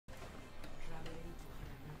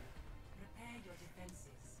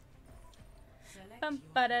Bum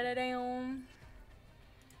ba da da dum.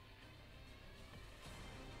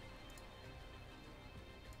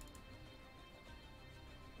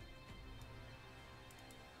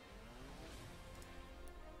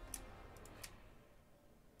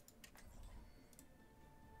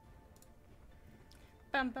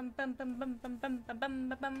 I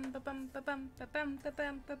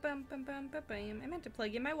meant to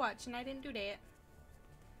plug in my watch and I didn't do that.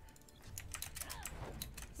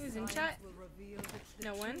 Who's in chat?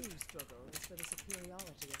 No one.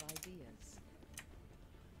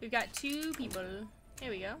 We've got 2 people. Here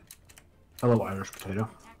we go. Hello, Irish potato.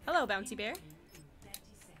 Hello, Bouncy Bear.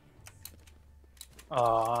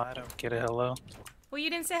 Oh, I don't get a hello. Well, you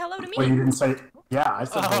didn't say hello to me. Well, you didn't say. Yeah, I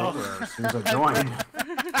said hello as soon as I joined.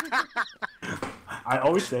 I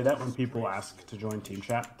always say that when people ask to join team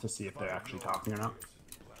chat to see if they're actually talking or not.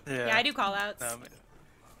 Yeah, I do call outs.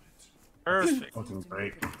 Perfect. Fucking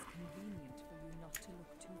great.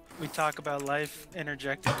 We talk about life,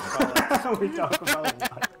 interjecting call We talk about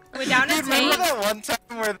life. We're down a Dude, remember tank. that one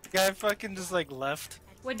time where the guy fucking just like left?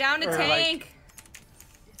 We're down a Or, tank.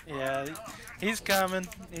 Yeah, he's coming.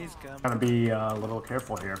 He's coming. Gotta be a little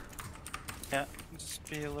careful here. Yeah, just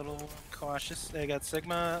be a little cautious. They got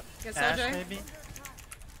Sigma, Good Ash soldier. maybe.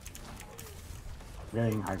 We're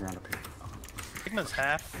getting high ground up here. Sigma's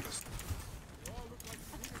half.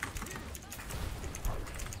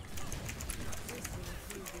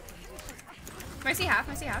 Mercy half,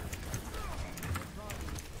 Mercy half.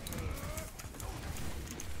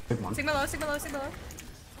 Big one. Sigma low, Sigma low, Sigma low.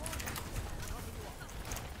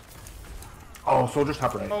 Oh, soldier's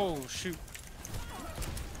top right. Oh shoot.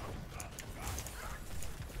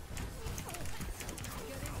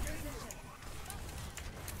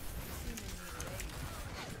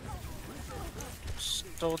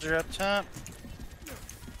 Soldier up top.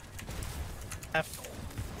 Half.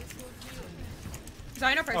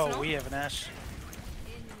 Sorry, no personal. Oh, we have an Ash.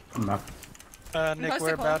 I'm not. Nick, close to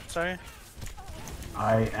whereabouts? Sorry.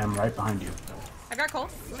 I am right behind you. I've got Cole.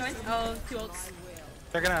 Going. Oh, 2 ults.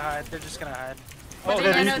 They're gonna hide. They're just gonna hide. But Oh,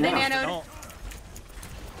 they they're nanoed, they yeah. nanoed. no.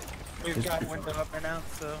 We've got window up right now,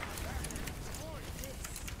 so.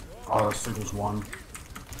 Oh, this signal's one.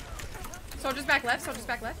 Soldier's back left, soldier's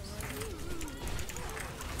back left.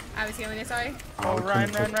 I was healing it, sorry. Oh, we run,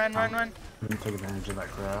 couldn't run, take- run, run, run. Couldn't take advantage of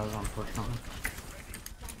that grab, unfortunately.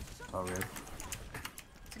 It's all good.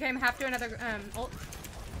 It's okay, I'm half to another ult.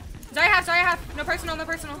 Sorry, half. No personal, no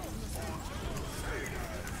personal.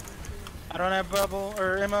 I don't have bubble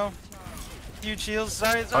or ammo. Huge shields.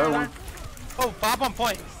 Sorry. Other one. Oh, Bob on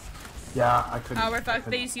point. Yeah, I couldn't. Oh, we're I fucked.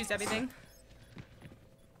 They couldn't. just used everything.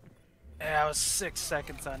 Yeah, I was 6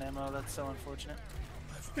 seconds on ammo. That's so unfortunate.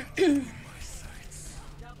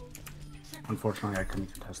 Unfortunately, I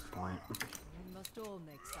couldn't contest the point.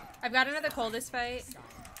 I've got another Cole this fight.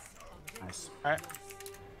 Nice. All right.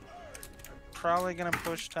 Probably gonna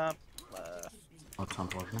push top left. That's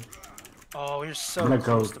unfortunate. Oh, we're so I'm gonna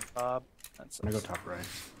go- close to Bob. That's I'm gonna go top right.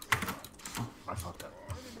 Oh, I fucked up.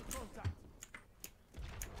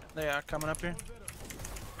 They are coming up here.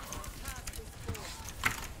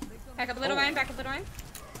 Back up a little line, back up a little line.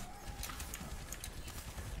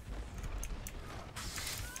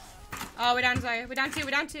 Oh, we're down, sorry. We're down 2,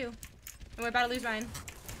 we're down 2. And we're about to lose Ryan.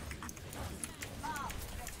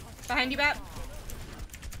 Behind you, Bat.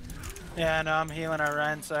 Yeah, no, I'm healing our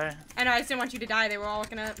Ryan. Sorry. I know, I just didn't want you to die. They were all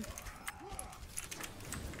looking up.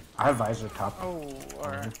 I have visor top. Oh,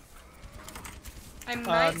 alright. I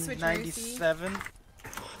might switch Mercy. 97.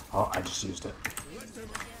 Oh, I just used it.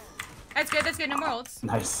 That's good. No more ults.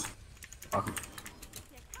 Nice. Fuck.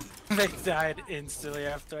 They died instantly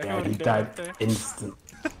after I Yeah, went he down died there. instant.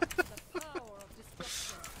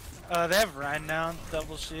 They have Ryan now.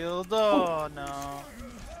 Double shield. Oh, no.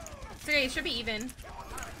 It's okay, it should be even.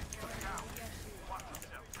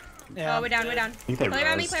 Yeah, Oh, we're down. I think they Play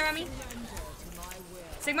around me, res. play around me.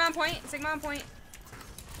 Sigma on point.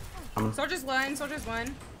 Soldier's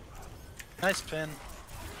one. Nice pin.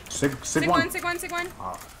 Sig Sig one. one.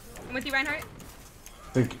 Oh, I'm with you, Reinhardt.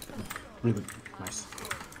 Sig. Really nice.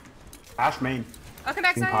 Ash main. Oh, come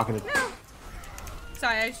back, Being sorry. pocketed. No.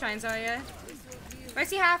 Sorry, I was trying, sorry, yeah.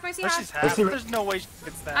 Mercy half. She's half. There's no way she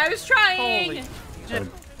gets that. I was trying. Holy shit.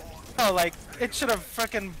 Oh, like, it should have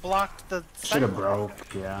fucking blocked the... Should have broke,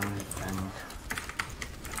 yeah. And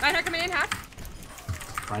Reinhardt coming in,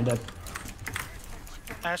 half. Ryan dead.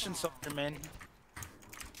 Ash and Soldier main.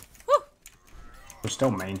 Woo. We're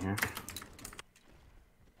still main here.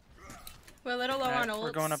 We're a little low on ults.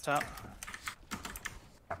 We're going up top.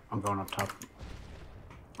 Yeah, I'm going up top.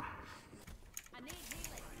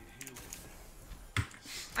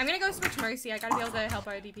 I'm gonna go switch Mercy. I gotta be able to help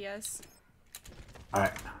our DPS.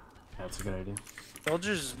 Alright. Yeah, that's a good idea.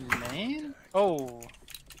 Soldier's main? Oh.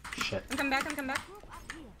 Shit. I'm coming back, I'm coming back.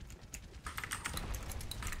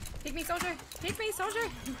 Take me, soldier. Take me, soldier.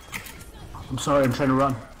 I'm sorry, I'm trying to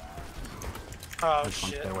run. Oh I just want to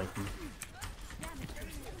shit. stay away from him.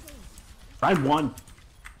 Find one.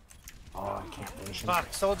 Oh, I can't finish him.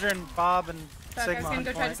 Fuck, Soldier and Bob and Fuck, I Sigma was gonna on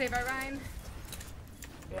go try to point. save our Ryan.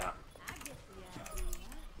 Yeah.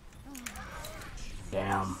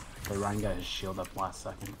 Damn. The Ryan got his shield up last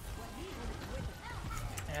second.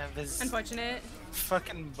 Yeah, this Unfortunate.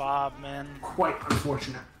 fucking Bob, man. Quite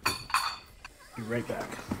unfortunate. Be right back.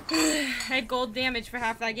 I had gold damage for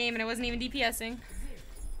half that game and I wasn't even DPSing.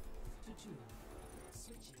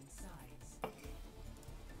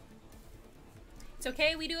 It's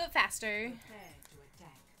okay, we do it faster.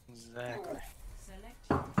 Exactly.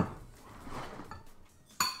 I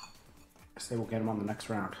say we'll get him on the next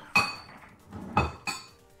round.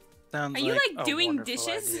 Sounds Are you like a doing wonderful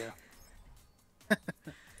dishes? idea.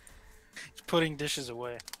 He's putting dishes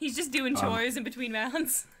away. He's just doing chores in between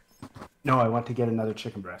rounds. No, I want to get another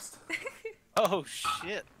chicken breast. Oh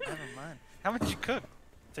shit! Never mind. How much you cook?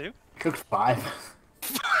 2? Cooked 5.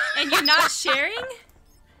 And you're not sharing?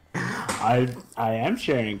 I am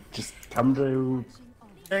sharing. Just come to.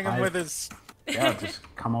 Hang him I- with his. Yeah, just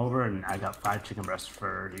come over and I got 5 chicken breasts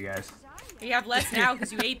for you guys. You have less now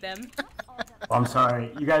because you ate them. Oh, I'm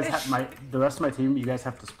sorry. You guys have the rest of my team. You guys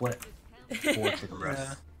have to split 4 chicken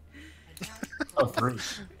breasts. Oh, 3.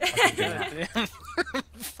 I can do that.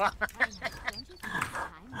 Damn.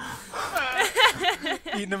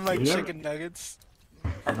 Eating them like Yeah. chicken nuggets.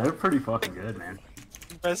 And they're pretty fucking good, man.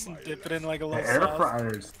 Best and dip it in like a The little air sauce.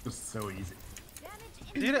 fryer is just so easy,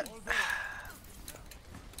 Dude,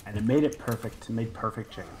 and it made it perfect. It made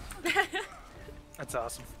perfect chicken. that's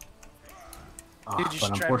awesome. Ah, Dude, you but should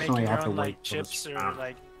try unfortunately, making I your have to own wait like till chips this or round.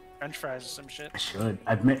 like French fries or some shit. I should.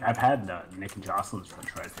 I've had Nick and Jocelyn's French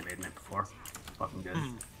fries. They made me before. Fucking good.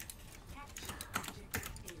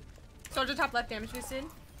 Soldier top left damage boosted.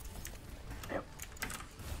 Yep.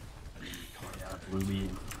 Oh, yeah, blue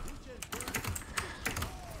bean.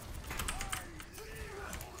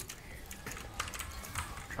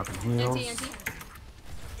 Dropping heals. NT.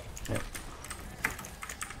 Yep.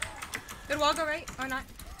 Good wall, go right. Or not.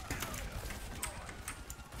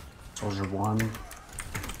 Soldier 1.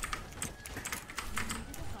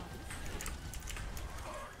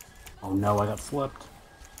 Oh no, I got flipped.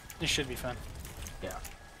 You should be fine. Yeah.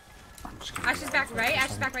 I'm just gonna Ash do is that back for a right. Ash is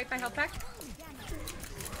second. back right by health pack.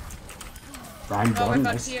 Ryan Oh, we're done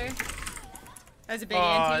fucked this. here. That was a big Oh,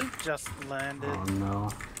 anti. it just landed. Oh no.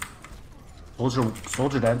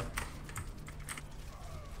 Soldier dead.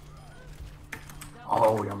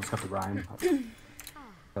 Oh, we almost got the Ryan.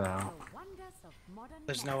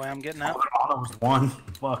 There's no way I'm getting Oh, out. their auto was 1.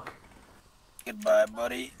 Fuck. Goodbye,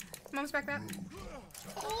 buddy. I'm almost back up.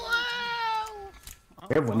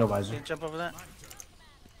 We have window visor. Can you jump over that?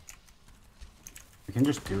 We can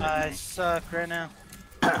just do it. I suck right now.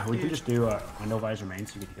 We can just do window visor main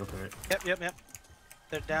so you can heal through it. Yep.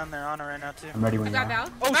 They're down there on her right now too. I'm ready when I you got are.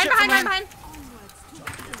 Val. Oh, Ryan shit, behind, Ryan behind.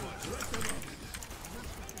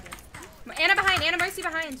 behind. Anna behind, Anna Mercy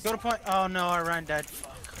behind. Go to point. Oh no, our Ryan died.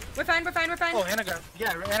 Fuck. We're fine. Oh, Anna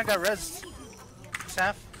got res. It's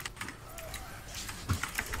half.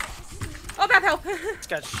 Oh, bad help. It's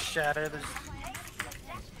got shattered.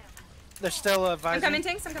 There's still a visor. I'm coming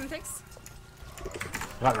tanks.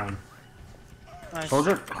 Got Ryan. Nice.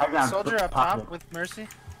 Soldier, high ground. Soldier up Pop top it. with Mercy.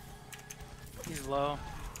 He's low.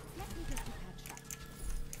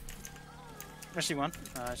 Mercy 1.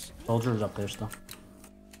 Nice. Soldier's up there still.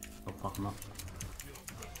 Go fuck him up.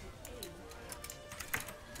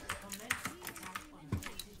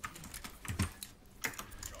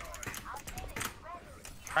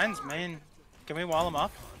 Ryan's main. Can we wall him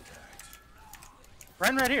up?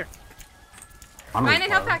 Ryan right here. I'm Ryan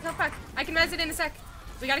gonna and follow. health pack. I can res it in a sec.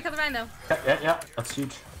 We gotta kill the Ryan though. Yeah. That's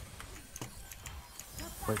huge.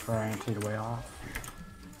 Wait for our anti to weigh off.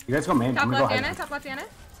 You guys go main. Top I'm gonna left go Anna, high. top left Anna.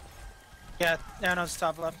 Yeah, Anna's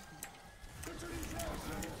top left.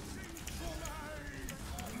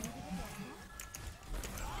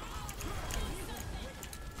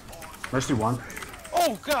 Mercy 1.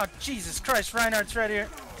 Oh god, Jesus Christ, Reinhardt's right here.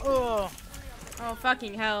 Oh. Oh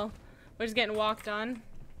fucking hell. We're just getting walked on.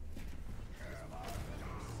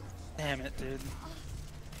 Damn it, dude.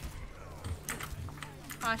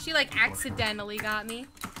 Aw, she like accidentally got me.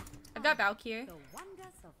 I've got Valk here.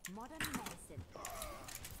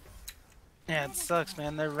 Yeah, it sucks,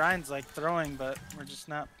 man. Their Ryan's like throwing, but we're just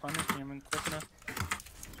not punishing him quick enough.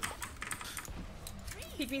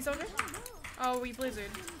 Peek me, soldier. Oh, we blizzard.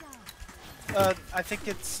 I think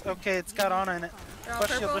it's okay. It's got Ana in it. They're all Bush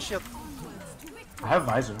shield, purple. bush shield. I have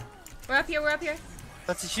visor. We're up here, we're up here.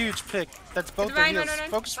 That's a huge pick. That's both Divine, their no, heals. no,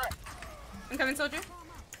 no. Focus right. I'm coming, soldier.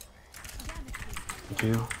 Thank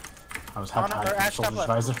you. I was On happy or I Ash top soldier's left.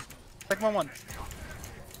 visor. Take 1-1.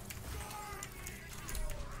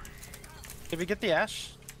 Did we get the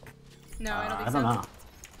Ash? No, I don't think I so. don't know.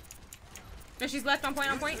 No, she's left on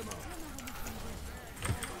point, on point.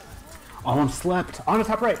 Oh, I'm slept. On the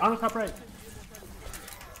top right. On the top right.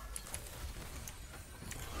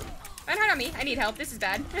 Reinhardt on me. I need help. This is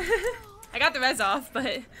bad. I got the res off,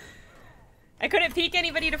 but I couldn't peek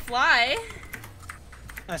anybody to fly.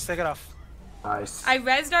 Nice, take it off. Nice. I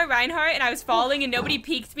resed our Reinhardt and I was falling and nobody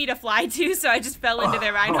peeked me to fly to, so I just fell into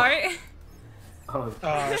their Reinhardt. Oh,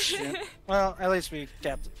 Oh shit. Well, at least we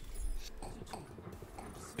kept it.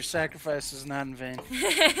 Your sacrifice is not in vain.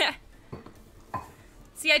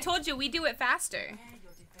 See, I told you we do it faster.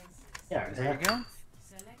 yeah, There you go.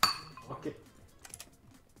 Okay.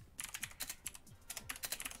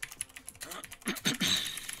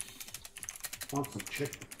 Want some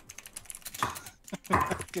chicken?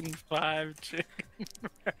 Fucking 5 chicken.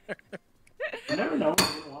 You never know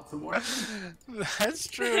when you want some more. That's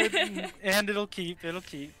true. And it'll keep. It'll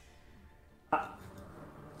keep.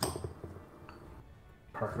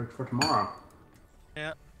 Perfect for tomorrow.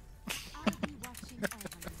 Yeah.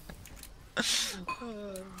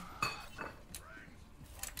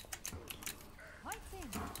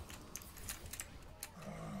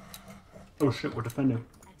 Oh shit, we're defending.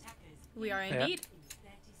 We are indeed.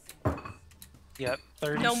 Yep.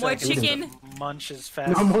 30 No more seconds chicken. to munch as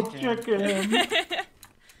fast No as more you can. chicken.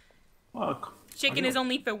 Fuck. Chicken is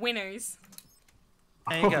only for winners.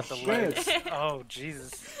 And you got Oh, the shit. legs. Oh,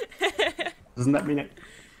 Jesus. Doesn't that mean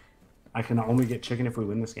I can only get chicken if we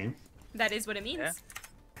win this game? That is what it means. Yeah.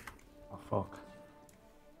 Oh fuck.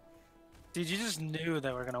 Dude, you just knew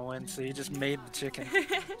that we're gonna win, so you just made the chicken.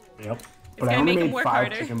 Yep. But I gonna only make 'em made work 5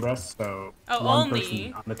 harder. chicken breasts, so Oh, one only?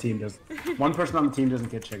 person on the team does. One person on the team doesn't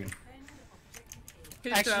get chicken.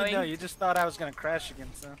 Who's Actually, throwing? no, you just thought I was gonna crash again,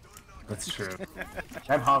 so. That's true.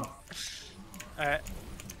 I have hog. Alright.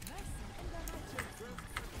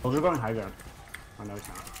 Those are going high ground. Oh no, it's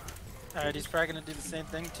not. Alright, he's probably gonna do the same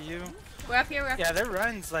thing to you. We're up here, we're up Yeah, their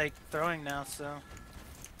run's like throwing now, so.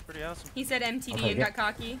 Pretty awesome. He said MTD Okay, and yeah. got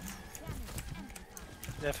cocky.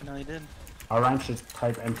 Definitely did. Our Ryan should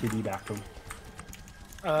type MTD back to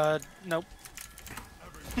him. Nope.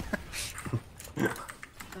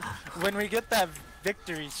 When we get that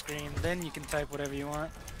victory screen, then you can type whatever you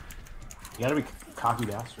want. You gotta be cocky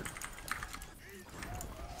bastard.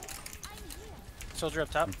 Soldier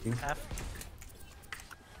up top. Thank you. Half.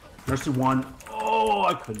 Mercy 1. Oh,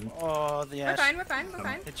 I couldn't. Oh, the We're Ash. fine, we're fine, we're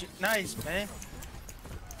fine. Hit you. Nice, man.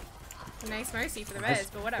 A nice mercy for the Nice. res,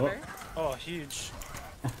 but whatever. Oh, huge.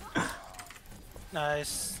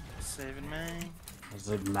 Nice. Saving me. This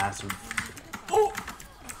is a massive. Oh!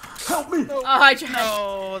 Help me! Oh, I tried.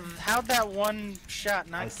 No, how'd that one shot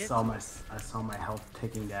not I get? saw my health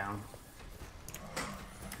ticking down.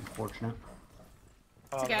 Unfortunate.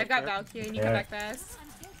 Oh, It's okay, I've got Valkyrie and you come Yeah. back fast.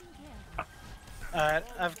 Alright,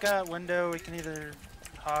 I've got window. We can either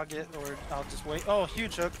hog it or I'll just wait. Oh,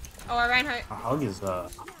 huge hook. Oh, our Reinhardt. A hug is No,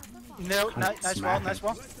 Kinda nice wall, smacking. nice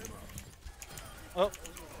wall. Oh,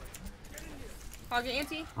 Hog it,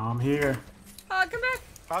 Auntie. I'm here. Hog, come back.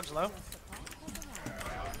 hog's low.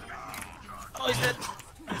 Oh, he's dead.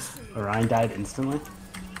 Ryan died instantly.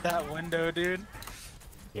 That window, dude.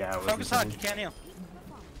 Yeah, it was Focus hog, you insane. can't heal.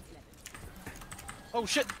 Oh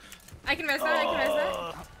shit. I can res that, I can res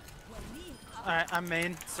that. Alright, I'm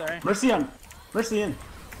main. Sorry. Mercy on! Mercy in!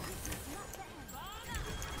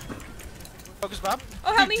 Focus Bob.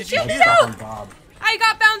 Oh, help Dude, me. did Shield you me hear- Stop out. on Bob. I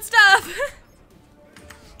got bounced up.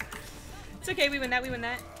 It's okay, we win that, we win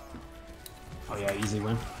that. Oh yeah, easy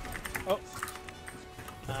win. Oh.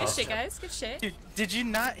 Good shit, guys, good shit. Dude, did you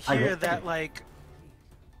not I hear get that, it. like...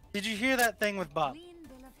 Did you hear that thing with Bob?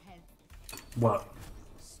 What?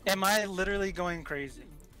 Am I literally going crazy?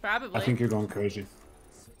 Probably. I think you're going crazy.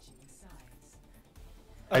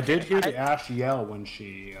 I did hear the Ash yell when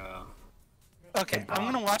she, Okay, I'm Bob.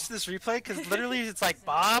 gonna watch this replay because literally it's like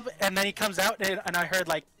Bob, and then he comes out, and I heard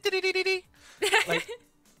like dee-dee-dee-dee-dee. Like,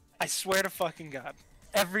 I swear to fucking God,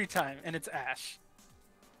 every time, and it's Ash.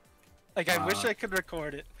 Like, I wish I could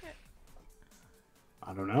record it.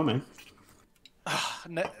 I don't know, man.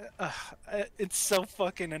 No, it's so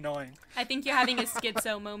fucking annoying. I think you're having a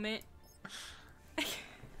schizo moment.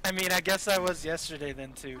 I mean, I guess I was yesterday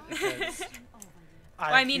then too. Because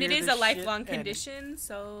Well, I mean, it hear is this a lifelong shit and- condition,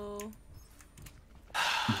 so...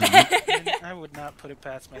 and I would not put it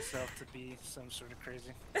past myself to be some sort of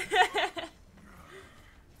crazy.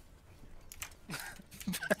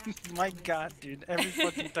 My god, dude. Every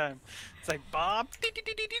fucking time. It's like, Bob.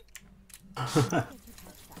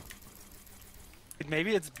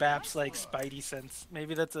 Maybe it's Bap's like Spidey sense.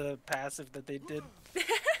 Maybe that's a passive that they did.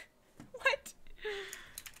 What?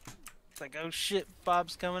 It's like, oh shit,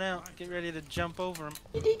 Bob's coming out. Get ready to jump over him.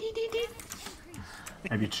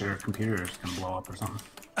 Maybe your computers can blow up or something.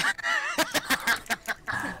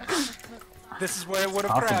 This is where it would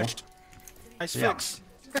have Possible. crashed. Nice Yeah. fix.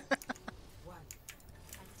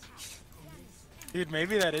 Dude,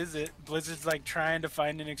 maybe that is it. Blizzard's like trying to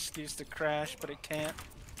find an excuse to crash, but it can't.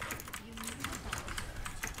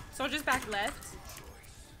 Soldiers back left.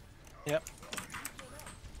 Yep.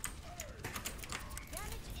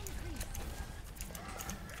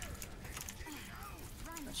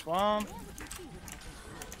 Swamp.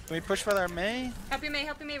 Can we push with our May? Help you,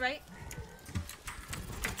 May, right?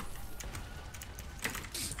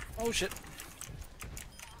 Oh shit.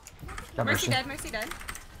 Got Mercy dead, Mercy dead.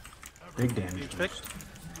 Big damage. Huge fix.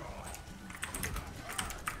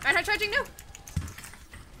 Reinhardt charging, no!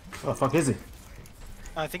 What the fuck is he?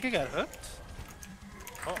 I think he got hooked.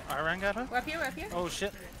 Oh, Iron got hooked? We're up here, we're up here. Oh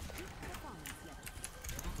shit.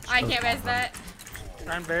 I can't res that.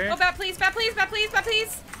 Iron barrier. Oh, bat please, bat please, bat please, bat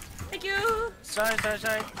please! Thank you! Sorry.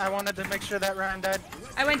 I wanted to make sure that Ryan died.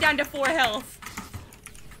 I went down to 4 health.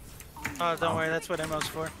 Oh, don't worry, that's what MO's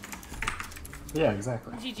for. Yeah,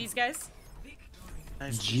 exactly. GG's, guys.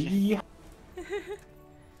 Nice. G.